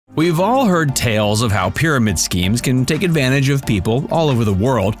We've all heard tales of how pyramid schemes can take advantage of people all over the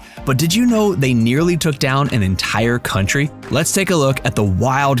world, but did you know they nearly took down an entire country? Let's take a look at the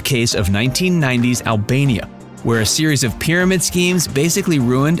wild case of 1990s Albania, where a series of pyramid schemes basically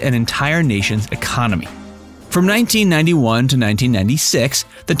ruined an entire nation's economy. From 1991 to 1996,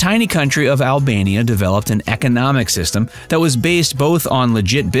 the tiny country of Albania developed an economic system that was based both on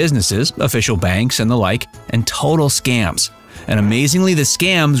legit businesses, official banks and the like, and total scams. And amazingly, the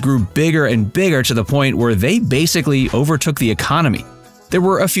scams grew bigger and bigger to the point where they basically overtook the economy. There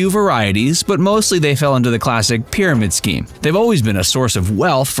were a few varieties, but mostly they fell into the classic pyramid scheme. They've always been a source of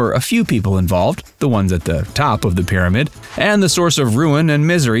wealth for a few people involved, the ones at the top of the pyramid, and the source of ruin and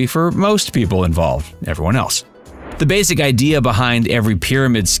misery for most people involved, everyone else. The basic idea behind every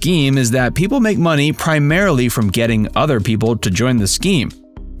pyramid scheme is that people make money primarily from getting other people to join the scheme.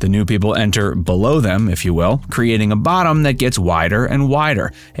 The new people enter below them, if you will, creating a bottom that gets wider and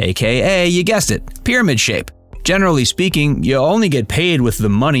wider, aka, you guessed it, pyramid shape. Generally speaking, you only get paid with the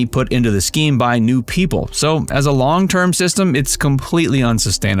money put into the scheme by new people, so as a long-term system, it's completely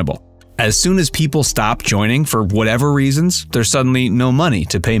unsustainable. As soon as people stop joining for whatever reasons, there's suddenly no money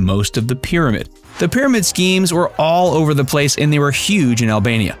to pay most of the pyramid. The pyramid schemes were all over the place and they were huge in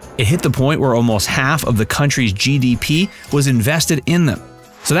Albania. It hit the point where almost half of the country's GDP was invested in them.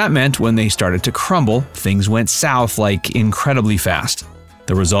 So that meant when they started to crumble, things went south like incredibly fast.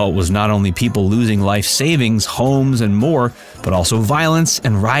 The result was not only people losing life savings, homes, and more, but also violence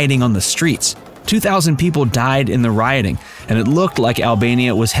and rioting on the streets. 2,000 people died in the rioting, and it looked like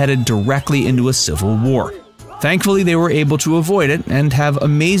Albania was headed directly into a civil war. Thankfully, they were able to avoid it and have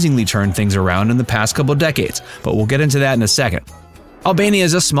amazingly turned things around in the past couple decades, but we'll get into that in a second. Albania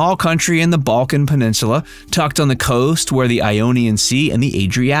is a small country in the Balkan Peninsula, tucked on the coast where the Ionian Sea and the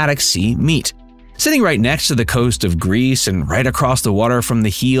Adriatic Sea meet. Sitting right next to the coast of Greece and right across the water from the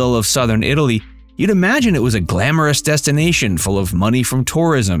heel of southern Italy, you'd imagine it was a glamorous destination full of money from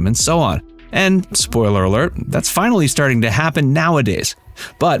tourism and so on. And, spoiler alert, that's finally starting to happen nowadays.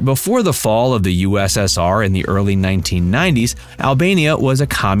 But before the fall of the USSR in the early 1990s, Albania was a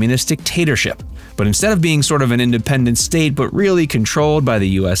communist dictatorship. But instead of being sort of an independent state but really controlled by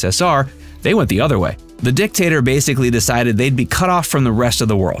the USSR, they went the other way. The dictator basically decided they'd be cut off from the rest of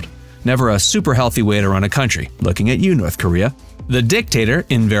the world. Never a super healthy way to run a country, looking at you, North Korea. The dictator,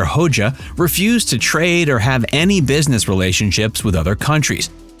 Enver Hoxha, refused to trade or have any business relationships with other countries.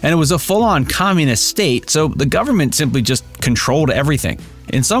 And it was a full-on communist state, so the government simply just controlled everything.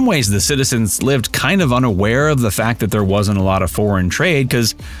 In some ways, the citizens lived kind of unaware of the fact that there wasn't a lot of foreign trade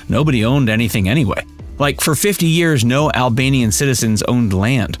because nobody owned anything anyway. Like, for 50 years, no Albanian citizens owned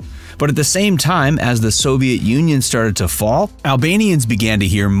land. But at the same time, as the Soviet Union started to fall, Albanians began to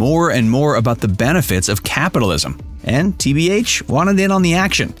hear more and more about the benefits of capitalism. And TBH wanted in on the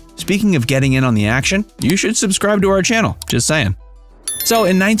action. Speaking of getting in on the action, you should subscribe to our channel, just saying. So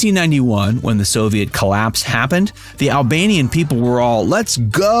in 1991, when the Soviet collapse happened, the Albanian people were all, let's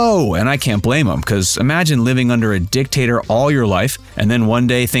go! And I can't blame them, because imagine living under a dictator all your life, and then one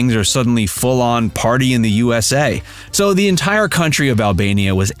day things are suddenly full-on party in the USA. So the entire country of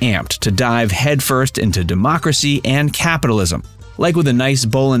Albania was amped to dive headfirst into democracy and capitalism. Like with a nice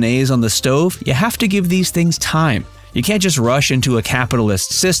bolognese on the stove, you have to give these things time. You can't just rush into a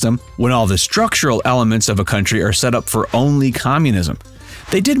capitalist system when all the structural elements of a country are set up for only communism.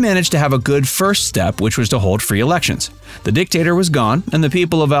 They did manage to have a good first step, which was to hold free elections. The dictator was gone, and the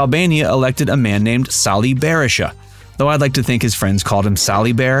people of Albania elected a man named Sali Berisha. Though I'd like to think his friends called him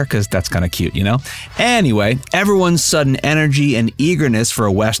Sally Bear, because that's kind of cute, you know? Anyway, everyone's sudden energy and eagerness for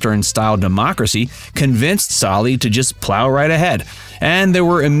a Western-style democracy convinced Sali to just plow right ahead. And there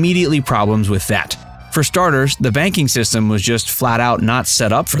were immediately problems with that. For starters, the banking system was just flat out not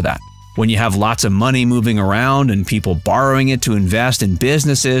set up for that. When you have lots of money moving around and people borrowing it to invest in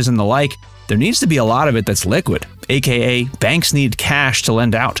businesses and the like, there needs to be a lot of it that's liquid, aka banks need cash to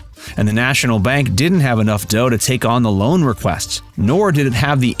lend out. And the National Bank didn't have enough dough to take on the loan requests, nor did it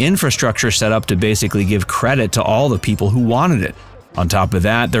have the infrastructure set up to basically give credit to all the people who wanted it. On top of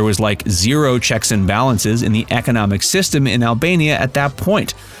that, there was like zero checks and balances in the economic system in Albania at that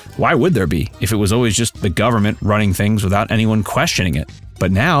point. Why would there be, if it was always just the government running things without anyone questioning it?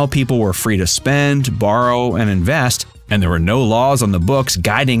 But now people were free to spend, borrow, and invest, and there were no laws on the books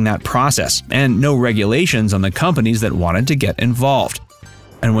guiding that process, and no regulations on the companies that wanted to get involved.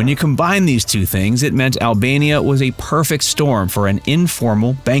 And when you combine these two things, it meant Albania was a perfect storm for an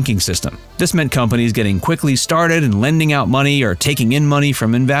informal banking system. This meant companies getting quickly started and lending out money or taking in money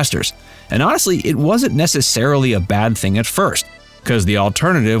from investors. And honestly, it wasn't necessarily a bad thing at first. because the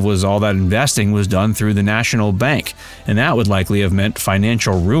alternative was all that investing was done through the national bank, and that would likely have meant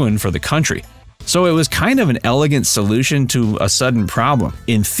financial ruin for the country. So it was kind of an elegant solution to a sudden problem.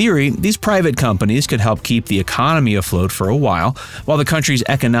 In theory, these private companies could help keep the economy afloat for a while the country's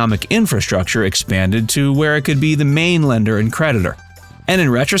economic infrastructure expanded to where it could be the main lender and creditor. And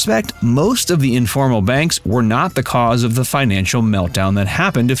in retrospect, most of the informal banks were not the cause of the financial meltdown that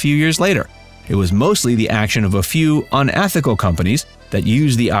happened a few years later. It was mostly the action of a few unethical companies that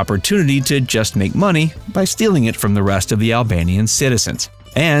used the opportunity to just make money by stealing it from the rest of the Albanian citizens.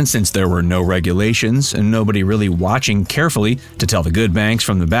 And since there were no regulations and nobody really watching carefully to tell the good banks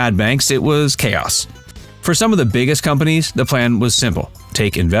from the bad banks, it was chaos. For some of the biggest companies, the plan was simple.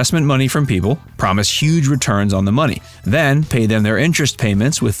 Take investment money from people, promise huge returns on the money, then pay them their interest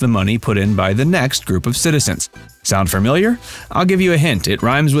payments with the money put in by the next group of citizens. Sound familiar? I'll give you a hint. It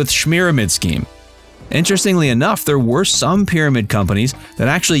rhymes with pyramid scheme. Interestingly enough, there were some pyramid companies that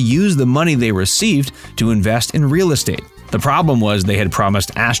actually used the money they received to invest in real estate. The problem was they had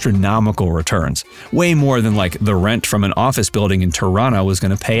promised astronomical returns, way more than like the rent from an office building in Tirana was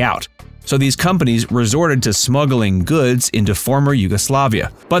going to pay out. So these companies resorted to smuggling goods into former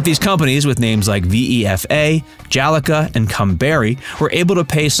Yugoslavia. But these companies with names like VEFA, Jalika, and Kamberi were able to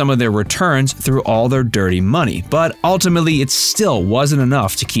pay some of their returns through all their dirty money. But ultimately, it still wasn't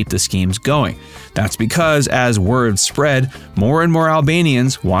enough to keep the schemes going. That's because, as word spread, more and more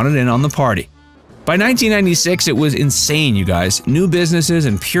Albanians wanted in on the party. By 1996, it was insane, you guys. New businesses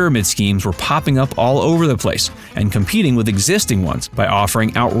and pyramid schemes were popping up all over the place and competing with existing ones by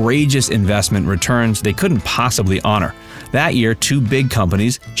offering outrageous investment returns they couldn't possibly honor. That year, two big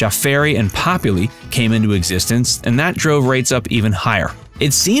companies, Jaferi and Populi, came into existence, and that drove rates up even higher.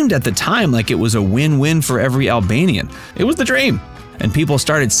 It seemed at the time like it was a win-win for every Albanian. It was the dream. And people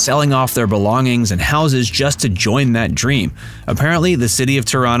started selling off their belongings and houses just to join that dream. Apparently, the city of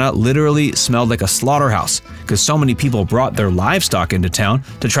Tirana literally smelled like a slaughterhouse because so many people brought their livestock into town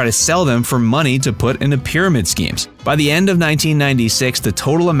to try to sell them for money to put into pyramid schemes. By the end of 1996, the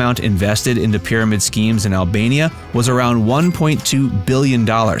total amount invested into pyramid schemes in Albania was around $1.2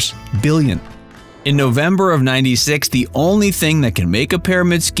 billion. Billion. In November of 96, the only thing that can make a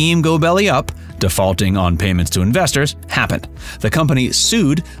pyramid scheme go belly up, defaulting on payments to investors, happened. The company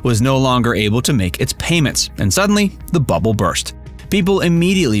sued was no longer able to make its payments, and suddenly the bubble burst. People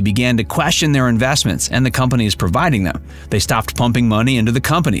immediately began to question their investments and the companies providing them. They stopped pumping money into the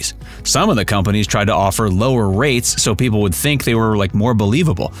companies. Some of the companies tried to offer lower rates so people would think they were more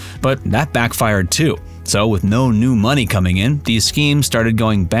believable, but that backfired too. So with no new money coming in, these schemes started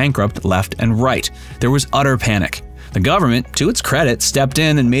going bankrupt left and right. There was utter panic. The government, to its credit, stepped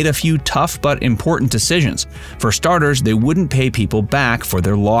in and made a few tough but important decisions. For starters, they wouldn't pay people back for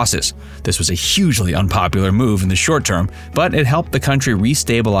their losses. This was a hugely unpopular move in the short term, but it helped the country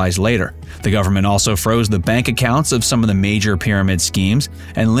restabilize later. The government also froze the bank accounts of some of the major pyramid schemes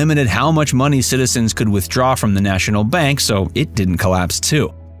and limited how much money citizens could withdraw from the national bank so it didn't collapse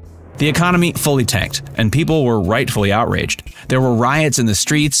too. The economy fully tanked, and people were rightfully outraged. There were riots in the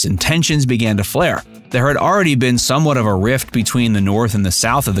streets and tensions began to flare. There had already been somewhat of a rift between the north and the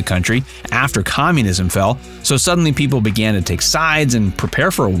south of the country after communism fell, so suddenly people began to take sides and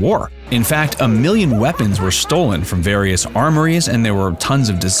prepare for a war. In fact, 1 million weapons were stolen from various armories, and there were tons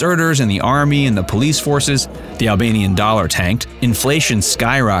of deserters in the army and the police forces. The Albanian dollar tanked, inflation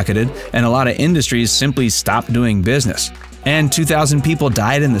skyrocketed, and a lot of industries simply stopped doing business. And 2,000 people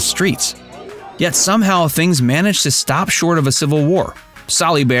died in the streets. Yet somehow things managed to stop short of a civil war.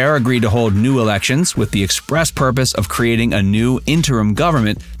 Saliber agreed to hold new elections with the express purpose of creating a new interim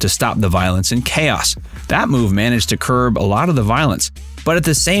government to stop the violence and chaos. That move managed to curb a lot of the violence, but at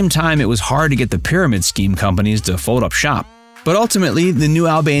the same time it was hard to get the pyramid scheme companies to fold up shop. But ultimately, the new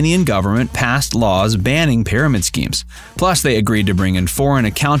Albanian government passed laws banning pyramid schemes. Plus, they agreed to bring in foreign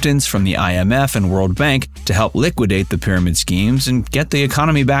accountants from the IMF and World Bank to help liquidate the pyramid schemes and get the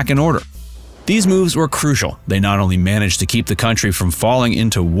economy back in order. These moves were crucial. They not only managed to keep the country from falling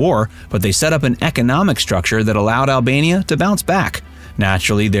into war, but they set up an economic structure that allowed Albania to bounce back.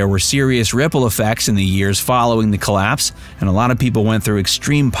 Naturally, there were serious ripple effects in the years following the collapse, and a lot of people went through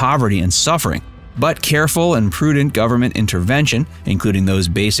extreme poverty and suffering. But careful and prudent government intervention, including those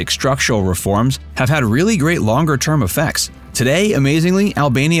basic structural reforms, have had really great longer-term effects. Today, amazingly,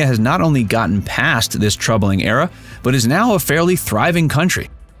 Albania has not only gotten past this troubling era, but is now a fairly thriving country.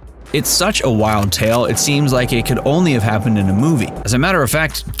 It's such a wild tale, it seems like it could only have happened in a movie. As a matter of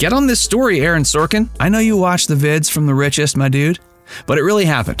fact, get on this story, Aaron Sorkin. I know you watch the vids from The Richest, my dude. But it really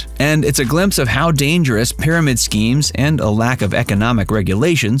happened, and it's a glimpse of how dangerous pyramid schemes and a lack of economic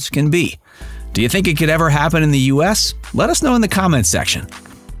regulations can be. Do you think it could ever happen in the US? Let us know in the comments section.